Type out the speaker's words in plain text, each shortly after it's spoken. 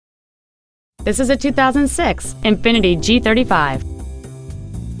This is a 2006 Infiniti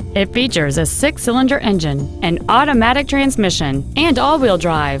G35. It features a 6-cylinder engine, an automatic transmission, and all-wheel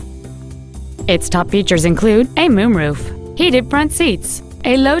drive. Its top features include a moonroof, heated front seats,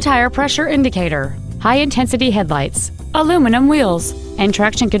 a low tire pressure indicator, high-intensity headlights, aluminum wheels, and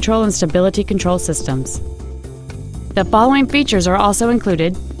traction control and stability control systems. The following features are also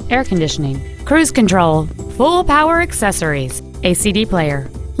included: air conditioning, cruise control, full power accessories, a CD player,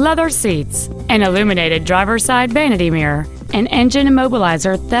 leather seats, an illuminated driver's side vanity mirror, an engine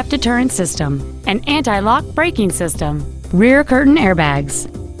immobilizer theft deterrent system, an anti-lock braking system, rear curtain airbags,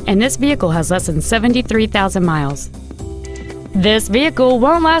 and this vehicle has less than 73,000 miles. This vehicle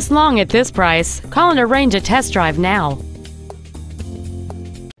won't last long at this price. Call and arrange a test drive now.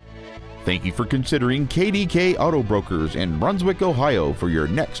 Thank you for considering KDK Auto Brokers in Brunswick, Ohio for your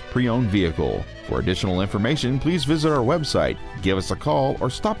next pre-owned vehicle. For additional information, please visit our website, give us a call, or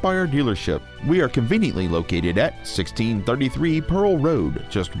stop by our dealership. We are conveniently located at 1633 Pearl Road,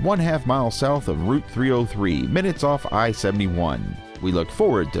 just 1/2 mile south of Route 303, minutes off I-71. We look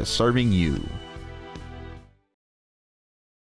forward to serving you.